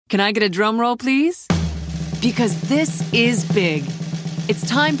Can I get a drum roll, please? Because this is big. It's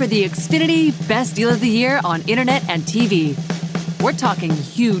time for the Xfinity Best Deal of the Year on Internet and TV. We're talking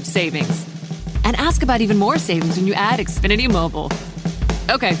huge savings. And ask about even more savings when you add Xfinity Mobile.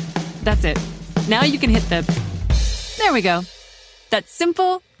 Okay, that's it. Now you can hit the... There we go. That's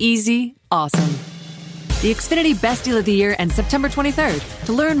simple, easy, awesome. The Xfinity Best Deal of the Year ends September 23rd.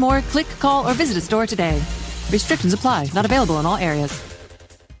 To learn more, click, call, or visit a store today. Restrictions apply. Not available in all areas.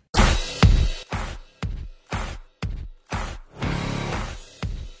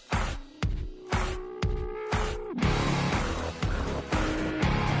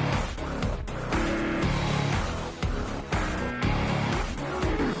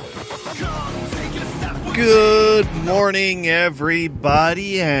 Good morning,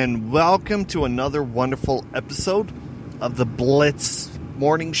 everybody, and welcome to another wonderful episode of the Blitz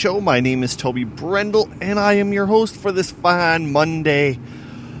Morning Show. My name is Toby Brendel, and I am your host for this fine Monday.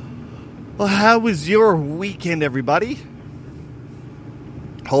 Well, how was your weekend, everybody?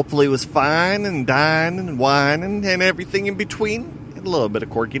 Hopefully it was fine and dining and whining and everything in between. A little bit of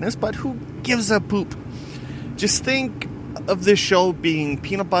quirkiness, but who gives a poop? Just think of this show being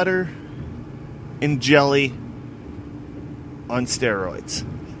peanut butter and jelly on steroids.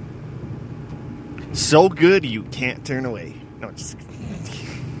 So good you can't turn away. No, just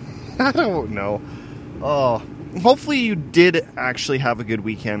I don't know. Oh, hopefully you did actually have a good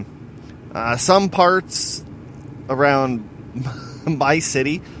weekend. Some parts around my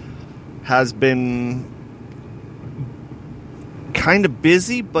city has been kind of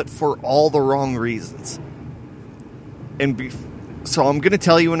busy, but for all the wrong reasons. So I'm going to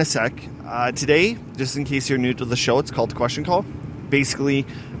tell you in a sec. Today, just in case you're new to the show, it's called Question Call. Basically,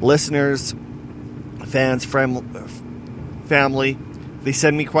 listeners, fans, family, they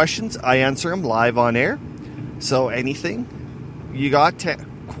send me questions. I answer them live on air. So anything you got to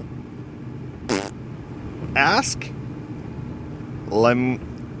ask,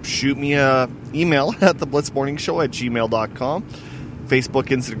 shoot me a email at theblitzmorningshow@gmail.com. Facebook,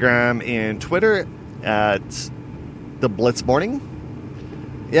 Instagram, and Twitter at The Blitz Morning.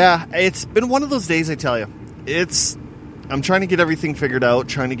 Yeah, it's been one of those days, I tell you. I'm trying to get everything figured out,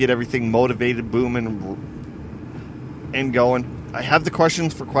 trying to get everything motivated, booming, and going. I have the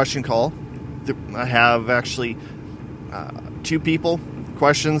questions for Question Call. I have actually 2 people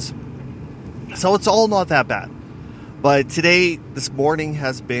questions, so it's all not that bad. But this morning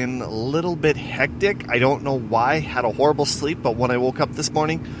has been a little bit hectic. I don't know why. I had a horrible sleep, but when I woke up this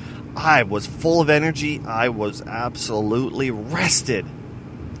morning, I was full of energy. I was absolutely rested.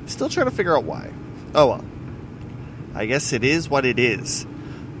 Still trying to figure out why. Oh well. I guess it is what it is.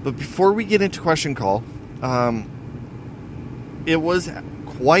 But before we get into Question Call, it was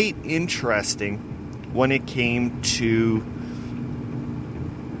quite interesting when it came to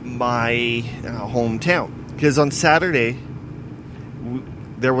my hometown. Because on Saturday,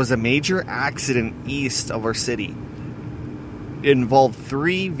 there was a major accident east of our city. It involved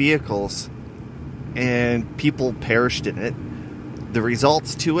 3 vehicles, and people perished in it. The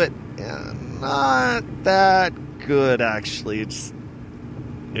results to it, not that good, actually. It's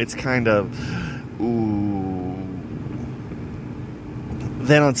kind of, ooh.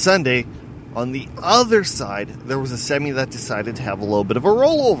 Then on Sunday, on the other side, there was a semi that decided to have a little bit of a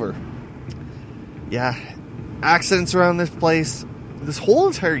rollover. Yeah, accidents around this place, this whole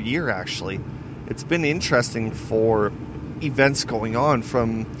entire year, actually. It's been interesting for events going on,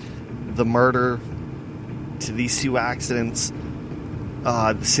 from the murder to these 2 accidents.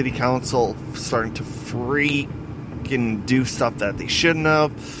 The city council starting to freak and do stuff that they shouldn't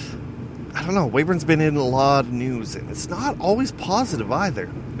have. I don't know. Weyburn's been in a lot of news, and it's not always positive either.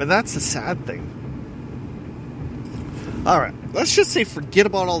 And that's the sad thing. All right. Let's just say forget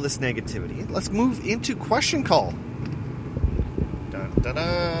about all this negativity. Let's move into Question Call.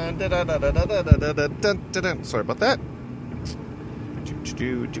 Sorry about that.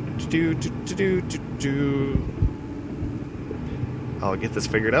 I'll get this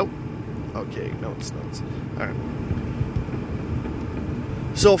figured out. Okay, notes. All right.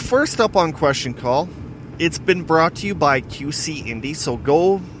 So first up on Question Call, it's been brought to you by QC Indie. So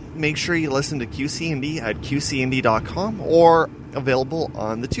go make sure you listen to QC Indie at qcindie.com or available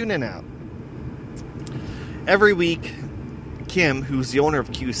on the TuneIn app. Every week, Kim, who's the owner of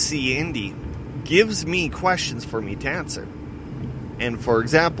QC Indie, gives me questions for me to answer. And for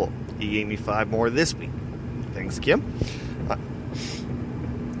example, he gave me 5 more this week. Thanks, Kim.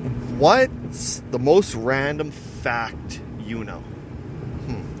 What's the most random fact you know?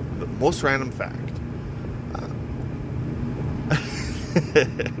 The most random fact.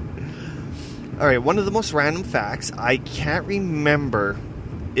 All right, one of the most random facts, I can't remember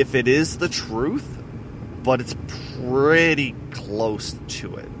if it is the truth, but it's pretty close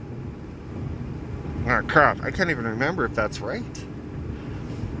to it. Oh, crap. I can't even remember if that's right.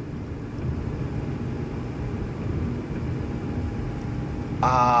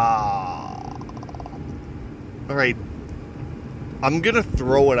 Alright. I'm going to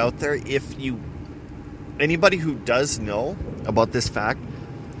throw it out there. Anybody who does know about this fact,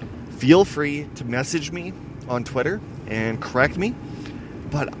 feel free to message me on Twitter and correct me.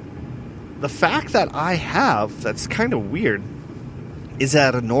 But the fact that I have, that's kind of weird, is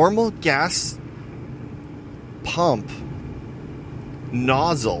that a normal gas pump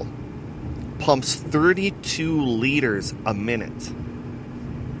nozzle pumps 32 liters a minute.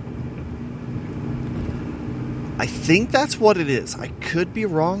 I think that's what it is. I could be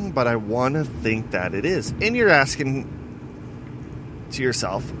wrong, but I want to think that it is. And you're asking to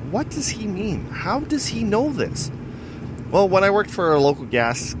yourself, what does he mean? How does he know this? Well, when I worked for a local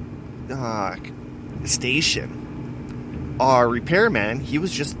gas station, our repairman, he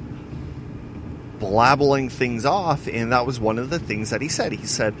was just blabbling things off, and that was one of the things that he said. He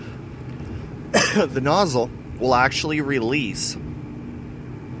said the nozzle will actually release...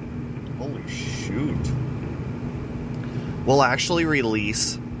 Holy shoot. Will actually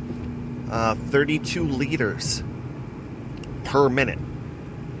release 32 liters per minute.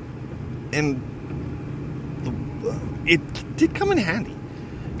 And it did come in handy.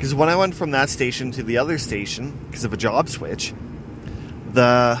 Because when I went from that station to the other station, because of a job switch,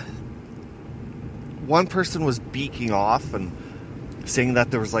 the one person was beaking off and saying that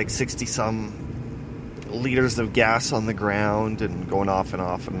there was like 60-some liters of gas on the ground and going off and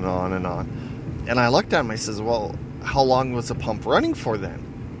off and on and on. And I looked at him, I says, well, how long was the pump running for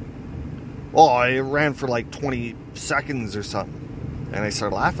then? Oh, it ran for like 20 seconds or something. And I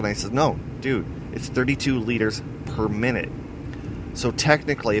started laughing. I said, no, dude, it's 32 liters per minute. So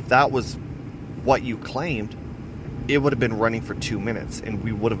technically, if that was what you claimed, it would have been running for 2 minutes, and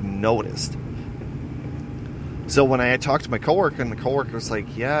we would have noticed. So when I had talked to my coworker, and the coworker was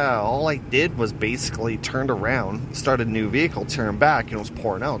like, yeah, all I did was basically turned around, started a new vehicle, turned back, and it was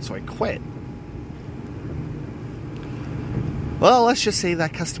pouring out, so I quit. Well, let's just say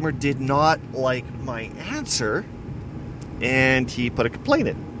that customer did not like my answer, and he put a complaint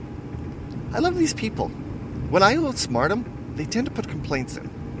in. I love these people. When I outsmart them, they tend to put complaints in.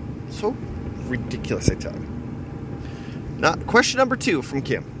 So ridiculous, I tell you. Now, question number 2 from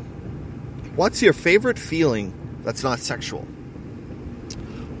Kim. What's your favorite feeling that's not sexual?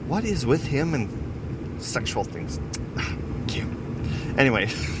 What is with him and sexual things? Kim. Anyway,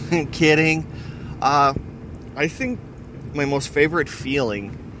 kidding. I think my most favorite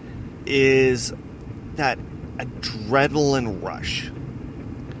feeling is that adrenaline rush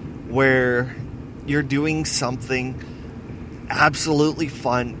where you're doing something absolutely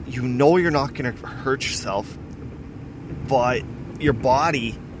fun. You know you're not going to hurt yourself, but your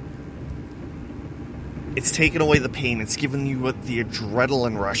body, it's taking away the pain. It's giving you the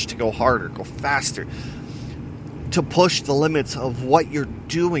adrenaline rush to go harder, go faster, to push the limits of what you're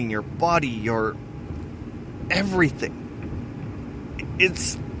doing, your body, your everything.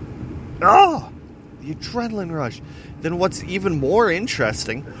 It's, the adrenaline rush. Then what's even more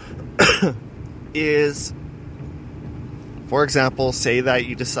interesting is, for example, say that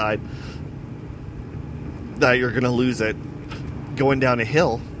you decide that you're going to lose it going down a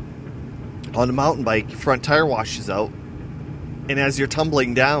hill on a mountain bike, front tire washes out, and as you're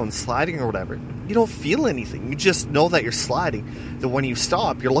tumbling down, sliding or whatever, you don't feel anything. You just know that you're sliding. Then when you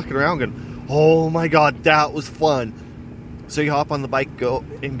stop, you're looking around going, oh my God, that was fun. So you hop on the bike, go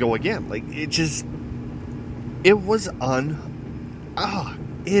again. Like, it was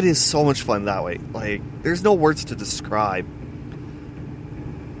it is so much fun that way. Like, there's no words to describe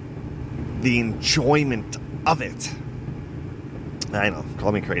the enjoyment of it. I know,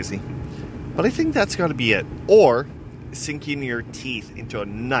 call me crazy. But I think that's got to be it. Or sinking your teeth into a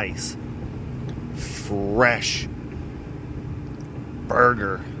nice, fresh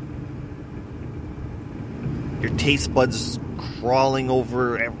burger. Your taste buds crawling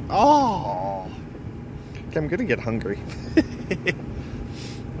over. Okay, I'm going to get hungry.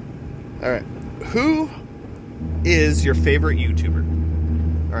 Alright. Who is your favorite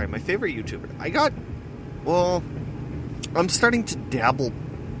YouTuber? Alright, my favorite YouTuber. I'm starting to dabble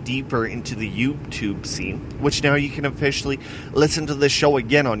deeper into the YouTube scene, which now you can officially listen to this show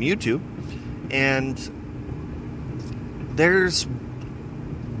again on YouTube. And there's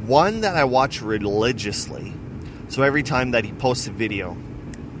one that I watch religiously. So every time that he posts a video,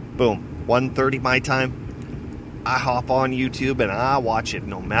 boom, 1:30 my time, I hop on YouTube and I watch it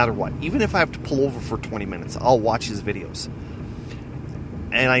no matter what. Even if I have to pull over for 20 minutes, I'll watch his videos.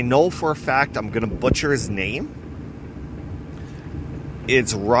 and I know for a fact I'm going to butcher his name.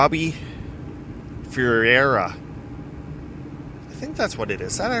 It's Robbie Ferreira. I think that's what it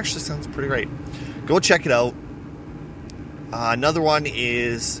is. That actually sounds pretty right. Go check it out. Another one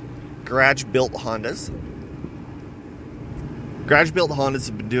is Garage Built Hondas. Garage Built Hondas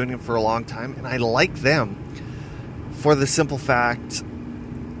have been doing it for a long time, and I like them for the simple fact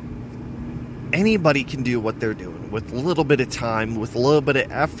anybody can do what they're doing with a little bit of time, with a little bit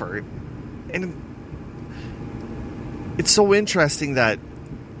of effort. And it's so interesting that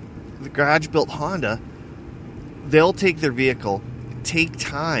the Garage Built Honda, they'll take their vehicle, take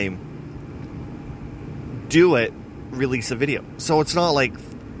time, do it, release a video. So it's not like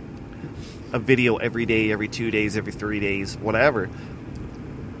a video every day, every 2 days, every 3 days, whatever.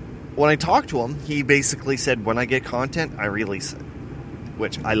 When I talked to him, he basically said, when I get content, I release it.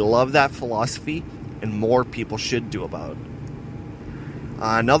 Which I love that philosophy, and more people should do about it.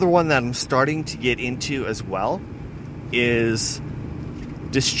 Another one that I'm starting to get into as well is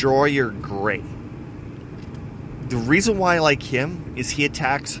Destroyer Gray. The reason why I like him is he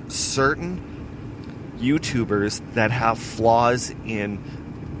attacks certain YouTubers that have flaws in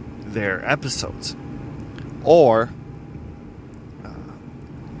their episodes, or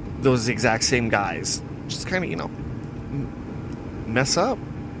those exact same guys just kind of, mess up.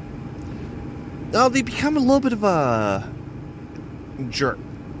 Now they become a little bit of a jerk.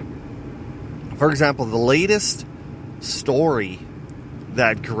 For example, the latest story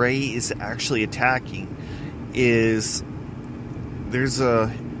that Gray is actually attacking is there's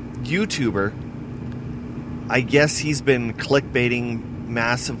a YouTuber. I guess he's been clickbaiting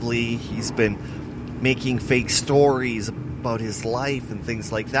massively. He's been making fake stories about his life and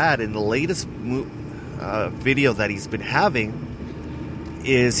things like that. And the latest video that he's been having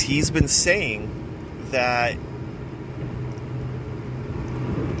is he's been saying that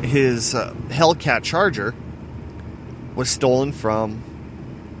his Hellcat Charger was stolen from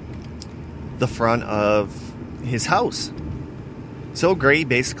the front of his house. So Gray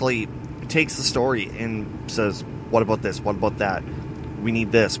basically takes the story and says, what about this? What about that? We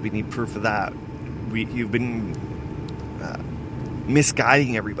need this. We need proof of that. You've been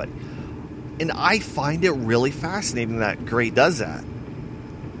misguiding everybody. And I find it really fascinating that Gray does that.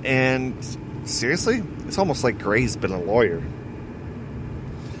 And seriously, it's almost like Gray's been a lawyer.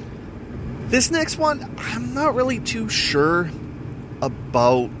 This next one, I'm not really too sure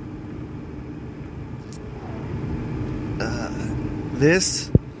about this.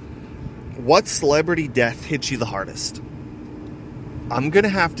 What celebrity death hit you the hardest? I'm going to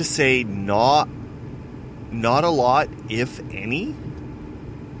have to say not a lot, if any.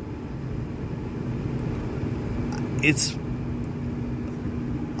 It's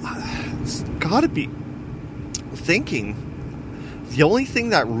gotta be thinking. The only thing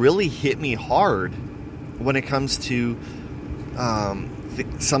that really hit me hard when it comes to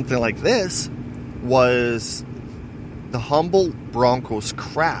something like this was the Humboldt Broncos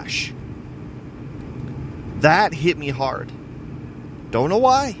crash. That hit me hard. Don't know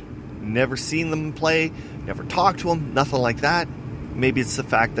why. Never seen them play. Never talked to them. Nothing like that. Maybe it's the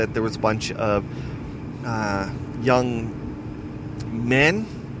fact that there was a bunch of young men.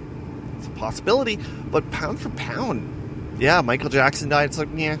 It's a possibility. But pound for pound, yeah, Michael Jackson died. It's like,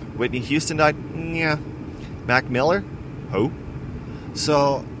 yeah. Whitney Houston died. Yeah. Mac Miller? Who?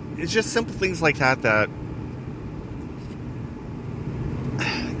 So it's just simple things like that that,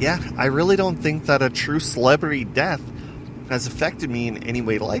 yeah, I really don't think that a true celebrity death has affected me in any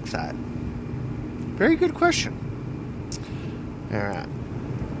way like that. Very good question. All right.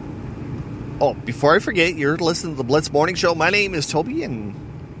 Oh, before I forget, you're listening to the Blitz Morning Show. My name is Toby, and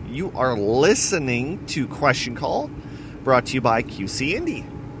you are listening to Question Call, brought to you by QC Indy.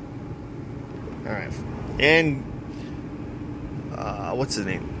 All right. And what's his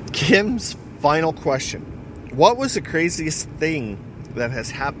name? Kim's final question. What was the craziest thing that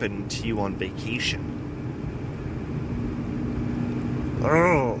has happened to you on vacation?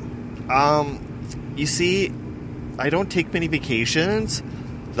 You see, I don't take many vacations.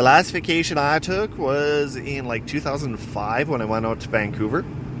 The last vacation I took was in like 2005 when I went out to Vancouver.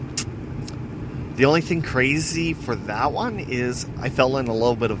 The only thing crazy for that one is I fell in a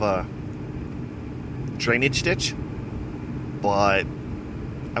little bit of a drainage ditch, but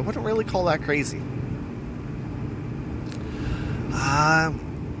I wouldn't really call that crazy.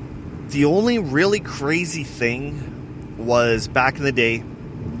 The only really crazy thing was back in the day.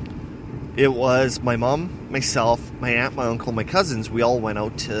 It was my mom, myself, my aunt, my uncle, my cousins. We all went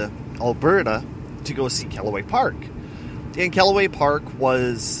out to Alberta to go see Kellaway Park. And Kellaway Park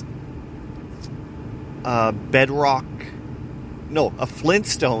was a bedrock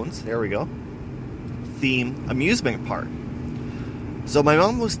Flintstones, there we go, theme amusement park. So my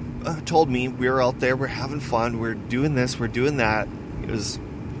mom told me we were out there, we're having fun, we're doing this, we're doing that. It was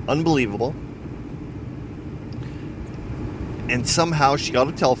unbelievable. And somehow she got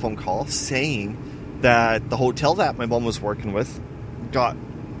a telephone call saying that the hotel that my mom was working with got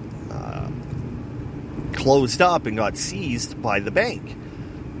closed up and got seized by the bank.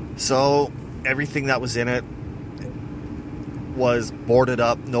 So everything that was in it was boarded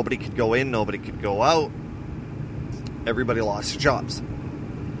up. Nobody could go in, nobody could go out. Everybody lost their jobs.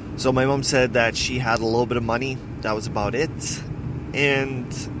 So my mom said that she had a little bit of money. That was about it. And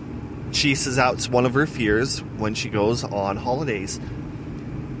she says that's one of her fears when she goes on holidays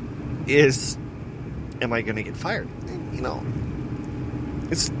is, am I going to get fired?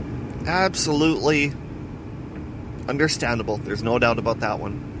 It's absolutely understandable. There's no doubt about that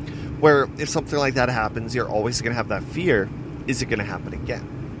one. Where if something like that happens, you're always going to have that fear. Is it going to happen again?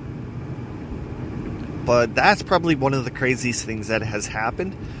 But that's probably one of the craziest things that has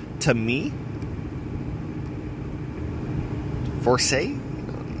happened to me. For say,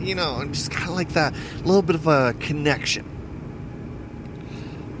 just kind of like that little bit of a connection.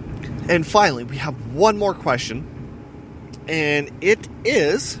 And finally, we have one more question. And it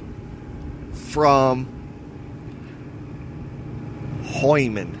is from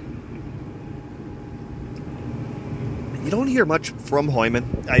Hoyman. You don't hear much from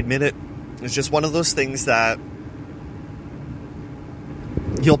Hoyman, I admit it. It's just one of those things that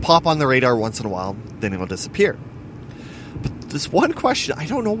he'll pop on the radar once in a while, then he'll disappear. But this one question, I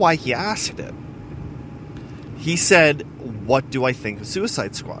don't know why he asked it. He said, what do I think of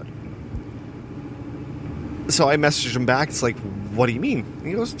Suicide Squad? So I messaged him back. It's like, what do you mean? And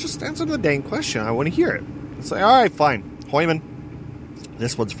he goes, just answer the dang question. I want to hear it. It's like, all right, fine. Hoyman,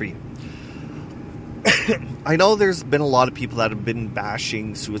 this one's for you. I know there's been a lot of people that have been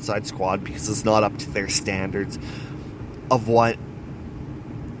bashing Suicide Squad because it's not up to their standards of what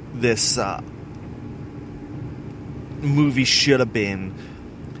this movie should have been.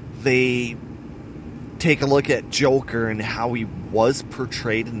 They take a look at Joker and how he was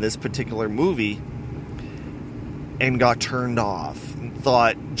portrayed in this particular movie and got turned off and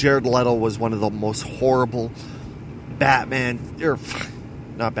thought Jared Leto was one of the most horrible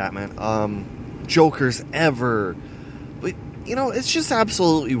Jokers ever. But it's just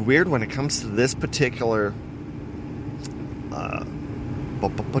absolutely weird when it comes to this particular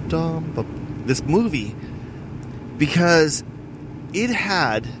this movie, because it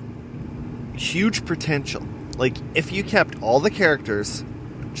had huge potential. Like, if you kept all the characters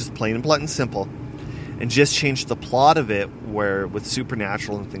just plain and blunt and simple and just changed the plot of it, where with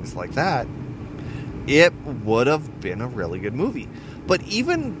supernatural and things like that, it would have been a really good movie. But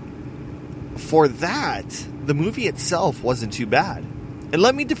even for that, the movie itself wasn't too bad. And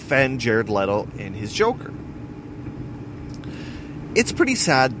let me defend Jared Leto and his Joker. It's pretty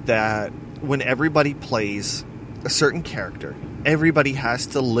sad that when everybody plays a certain character, everybody has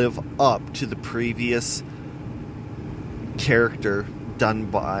to live up to the previous character done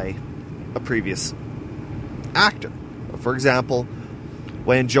by a previous actor. For example,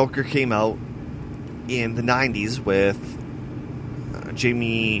 when Joker came out in the 90s with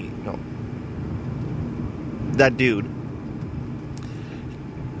that dude,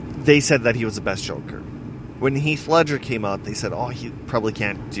 they said that he was the best Joker. When Heath Ledger came out, they said, he probably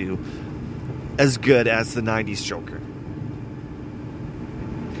can't do as good as the 90s Joker.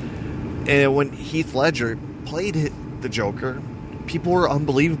 And when Heath Ledger played the Joker, people were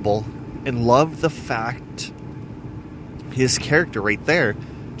unbelievable and loved the fact his character right there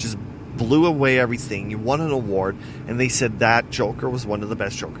just blew away everything. He won an award, and they said that Joker was one of the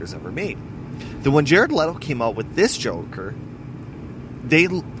best Jokers ever made. Then when Jared Leto came out with this Joker, they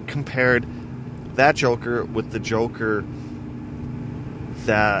compared that Joker with the Joker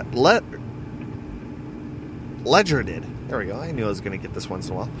that Ledger did. There we go. I knew I was going to get this once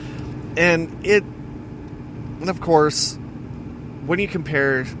in a while. And of course, when you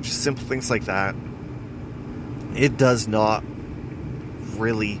compare just simple things like that, it does not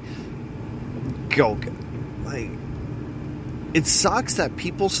really go good. Like, it sucks that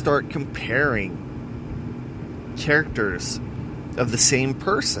people start comparing characters of the same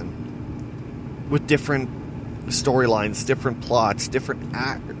person with different storylines, different plots, different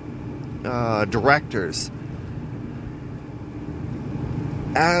directors.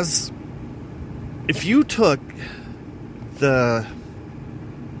 As if you took the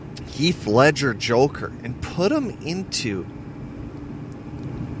Heath Ledger Joker and put him into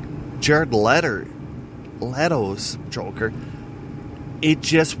Jared Leto's Joker, it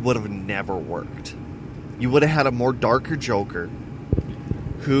just would have never worked. You would have had a more darker Joker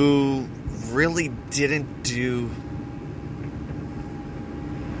who really didn't do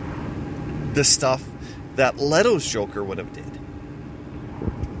the stuff that Leto's Joker would have did.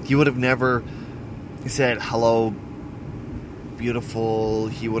 He would have never said, hello, beautiful.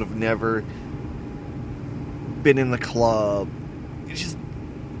 He would have never been in the club.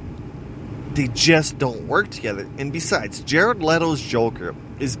 They just don't work together. And besides, Jared Leto's Joker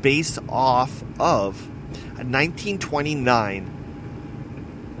is based off of a 1929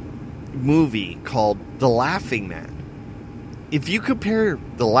 movie called The Laughing Man. If you compare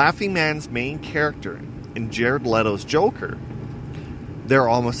The Laughing Man's main character and Jared Leto's Joker, they're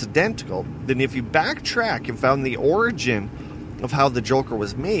almost identical. Then if you backtrack and found the origin of how the Joker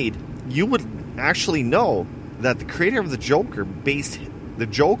was made, you would actually know that the creator of the Joker based the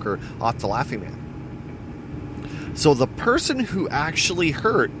Joker off The Laughing Man. So the person who actually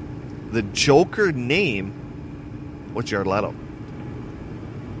heard the Joker name was Jared Leto.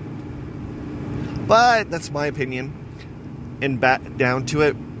 But that's my opinion. And back down to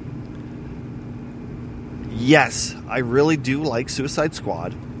it, yes, I really do like Suicide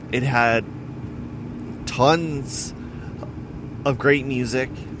Squad. It had tons of great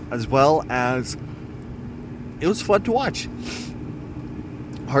music, as well as it was fun to watch.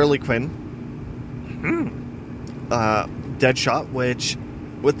 Harley Quinn, Deadshot, which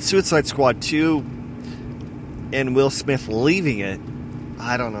with Suicide Squad 2 and Will Smith leaving it,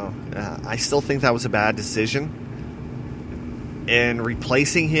 I don't know. I still think that was a bad decision. And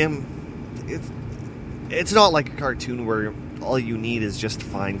replacing him, it's not like a cartoon where all you need is just to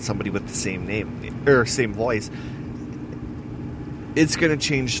find somebody with the same name or same voice. It's going to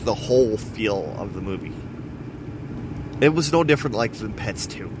change the whole feel of the movie. It was no different like than Pets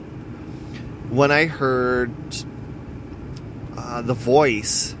 2. When I heard the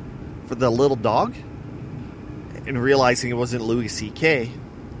voice for the little dog and realizing it wasn't Louis C.K.,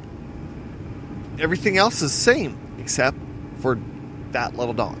 everything else is the same except for that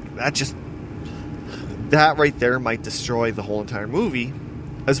little dog. That right there might destroy the whole entire movie,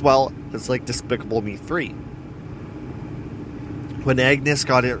 as well as like Despicable Me 3. When Agnes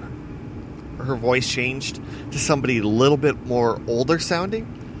got her voice changed to somebody a little bit more older sounding,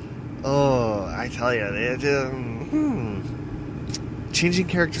 oh, I tell you, changing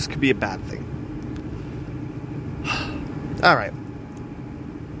characters could be a bad thing. All right.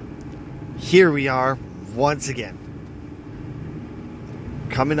 Here we are once again.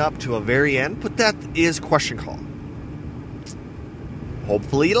 Coming up to a very end, but that is Question Call.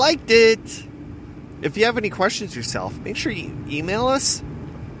 Hopefully you liked it. If you have any questions yourself, make sure you email us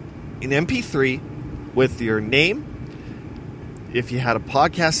in MP3 with your name. If you had a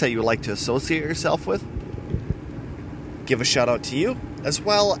podcast that you would like to associate yourself with, give a shout out to you, as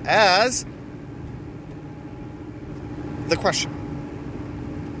well as the question.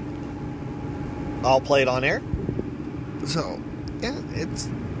 I'll play it on air. So, yeah,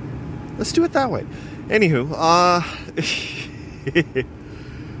 let's do it that way. Anywho,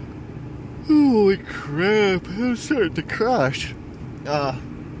 holy crap, I'm starting to crash. I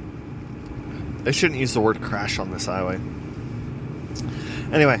shouldn't use the word crash on this highway.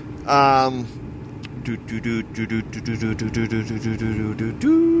 Anyway,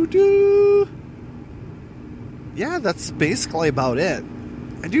 yeah, that's basically about it.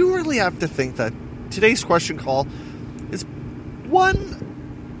 I do really have to think that today's question call is one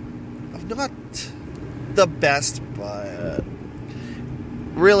of not the best, but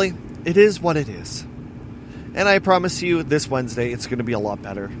really, it is what it is. And I promise you, this Wednesday, it's going to be a lot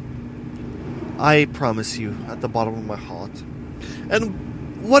better. I promise you, at the bottom of my heart.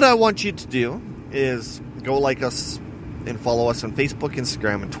 And what I want you to do is go like us and follow us on Facebook,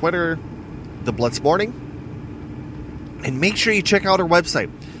 Instagram, and Twitter, The Blitz Morning. And make sure you check out our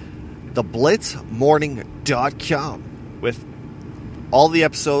website, theblitzmorning.com, with all the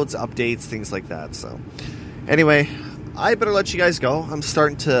episodes, updates, things like that. So, anyway, I better let you guys go. I'm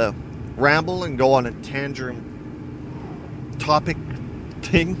starting to ramble and go on a tangent topic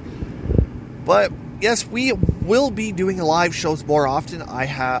thing. But, yes, we will be doing live shows more often.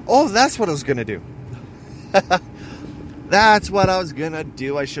 That's what I was going to do. That's what I was going to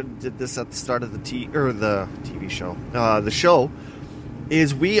do. I should have did this at the start of the TV show. The show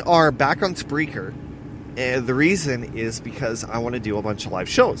is we are back on Spreaker. And the reason is because I want to do a bunch of live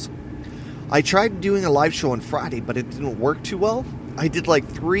shows. I tried doing a live show on Friday, but it didn't work too well. I did like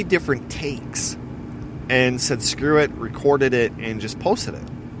 3 different takes and said screw it, recorded it, and just posted it.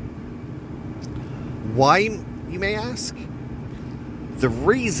 Why, you may ask? The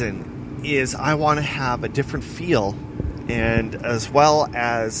reason is I want to have a different feel, and as well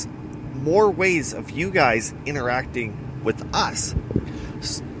as more ways of you guys interacting with us.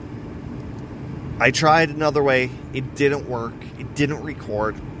 I tried another way. It didn't work. It didn't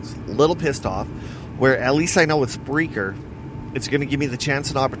record. I was a little pissed off. Where at least I know with Spreaker, it's going to give me the chance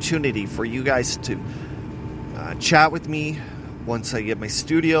and opportunity for you guys to chat with me once I get my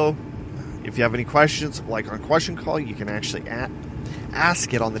studio. If you have any questions, like on Question Call, you can actually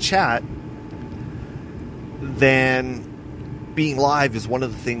ask it on the chat. Then being live is one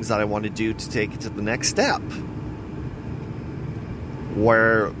of the things that I want to do to take it to the next step,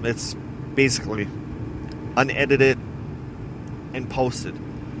 where it's basically unedited and posted.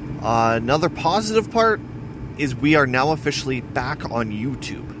 Another positive part is we are now officially back on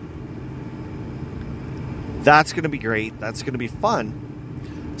YouTube. That's going to be great. That's going to be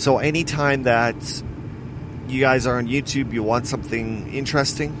fun. So anytime that you guys are on YouTube, you want something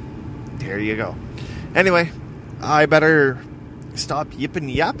interesting, there you go. Anyway, I better stop yipping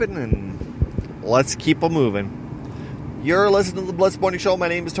yapping and let's keep on moving. You're listening to the Blitz Morning Show. My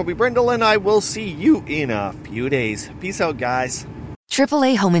name is Toby Brindle, and I will see you in a few days. Peace out, guys.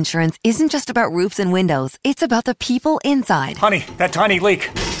 AAA Home Insurance isn't just about roofs and windows. It's about the people inside. Honey, that tiny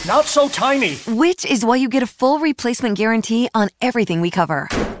leak. Not so tiny. Which is why you get a full replacement guarantee on everything we cover.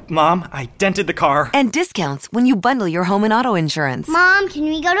 Mom, I dented the car. And discounts when you bundle your home and auto insurance. Mom, can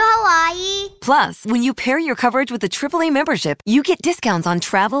we go to Hawaii? Plus, when you pair your coverage with a AAA membership, you get discounts on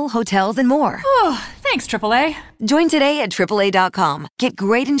travel, hotels, and more. Oh, thanks, AAA. Join today at AAA.com. Get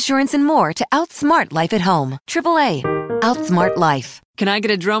great insurance and more to outsmart life at home. AAA. Outsmart life. Can I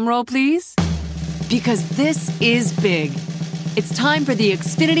get a drum roll, please? Because this is big. It's time for the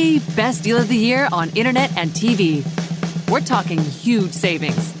Xfinity Best Deal of the Year on Internet and TV. We're talking huge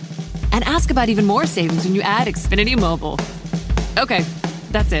savings. And ask about even more savings when you add Xfinity Mobile. Okay,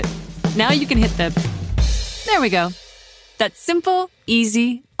 that's it. Now you can hit the... There we go. That's simple,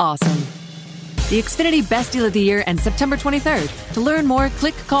 easy, awesome. The Xfinity Best Deal of the Year ends September 23rd. To learn more,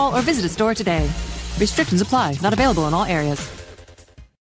 click, call, or visit a store today. Restrictions apply. Not available in all areas.